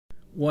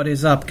What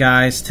is up,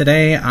 guys?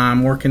 Today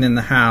I'm working in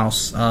the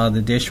house.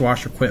 The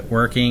dishwasher quit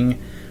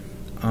working,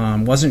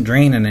 wasn't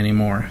draining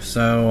anymore,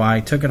 so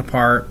I took it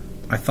apart.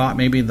 I thought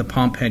maybe the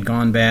pump had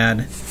gone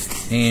bad,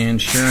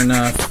 and sure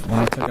enough, when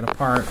I took it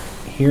apart,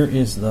 here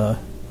is the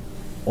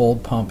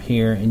old pump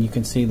here, and you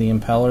can see the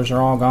impellers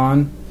are all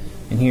gone,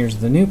 and here's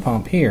the new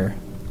pump here.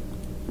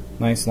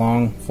 Nice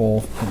long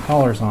full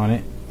impellers on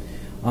it.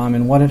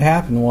 And what had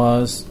happened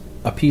was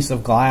a piece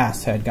of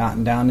glass had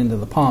gotten down into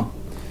the pump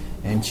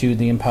and chewed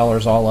the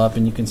impellers all up,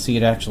 and you can see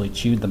it actually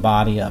chewed the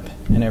body up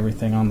and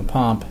everything on the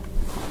pump.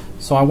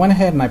 So I went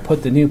ahead and I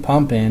put the new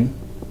pump in,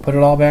 put it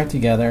all back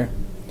together,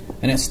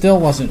 and it still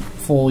wasn't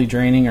fully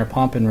draining or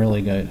pumping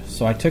really good.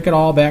 So I took it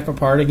all back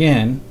apart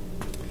again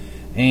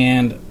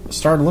and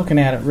started looking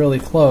at it really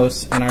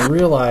close, and I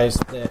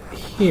realized that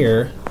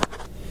here,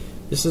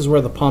 this is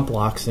where the pump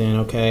locks in,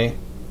 okay?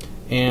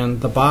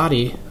 And the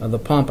body of the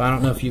pump, I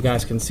don't know if you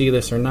guys can see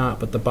this or not,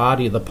 but the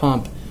body of the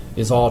pump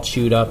is all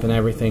chewed up and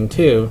everything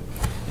too,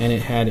 and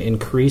it had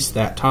increased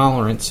that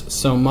tolerance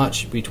so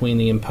much between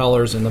the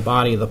impellers and the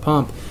body of the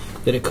pump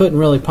that it couldn't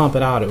really pump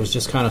it out. It was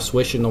just kind of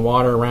swishing the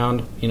water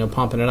around, you know,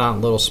 pumping it out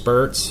in little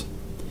spurts.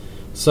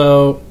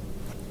 So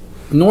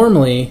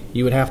normally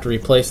you would have to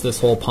replace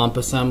this whole pump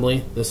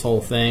assembly, this whole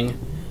thing,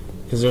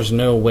 because there's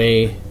no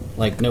way,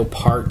 like no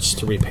parts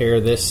to repair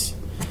this.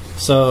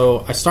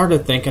 So I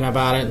started thinking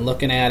about it and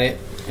looking at it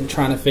and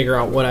trying to figure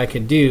out what I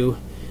could do.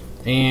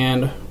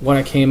 And what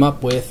I came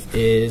up with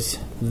is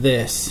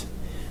this,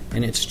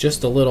 and it's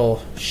just a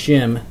little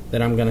shim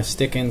that I'm going to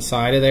stick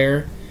inside of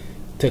there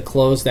to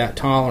close that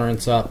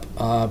tolerance up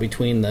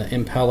between the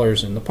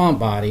impellers and the pump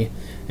body.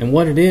 And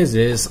what it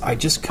is I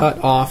just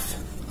cut off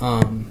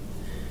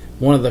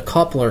one of the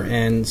coupler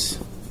ends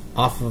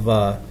off of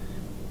a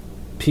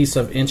piece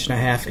of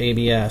 1.5"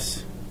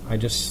 ABS. I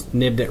just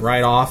nibbed it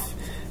right off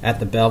at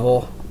the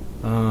bevel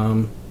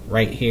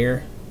right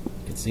here.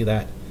 You can see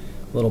that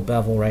little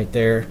bevel right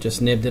there.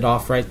 Just nibbed it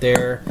off right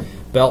there,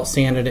 belt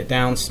sanded it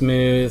down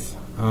smooth,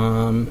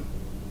 and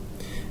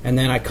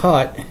then I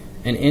cut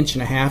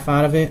 1.5"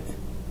 out of it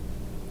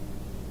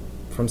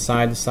from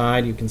side to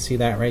side. You can see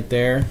that right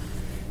there.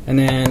 And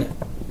then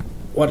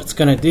what it's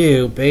going to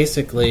do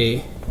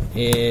basically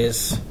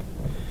is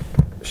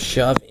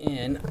shove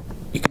in.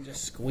 You can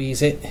just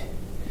squeeze it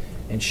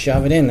and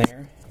shove it in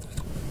there.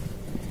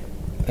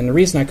 And the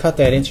reason I cut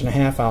that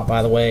 1.5" out,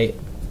 by the way,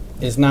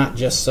 is not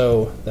just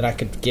so that I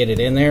could get it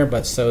in there,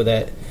 but so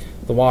that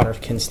the water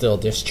can still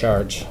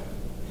discharge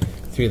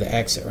through the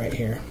exit right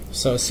here.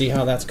 So see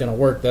how that's going to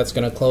work? That's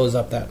going to close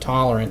up that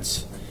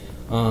tolerance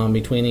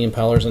between the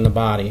impellers and the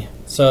body.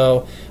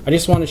 So I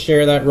just want to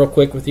share that real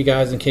quick with you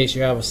guys in case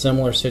you have a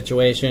similar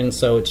situation.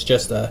 So it's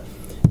just a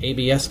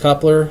ABS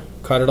coupler,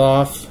 cut it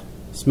off,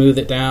 smooth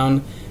it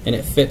down, and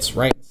it fits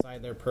right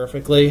inside there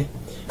perfectly.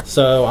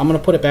 So I'm going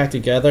to put it back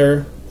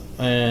together,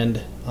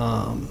 and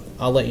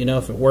I'll let you know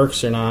if it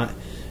works or not,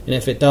 and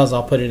if it does,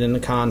 I'll put it in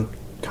the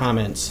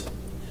comments.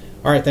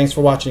 Alright, thanks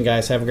for watching,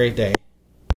 guys. Have a great day.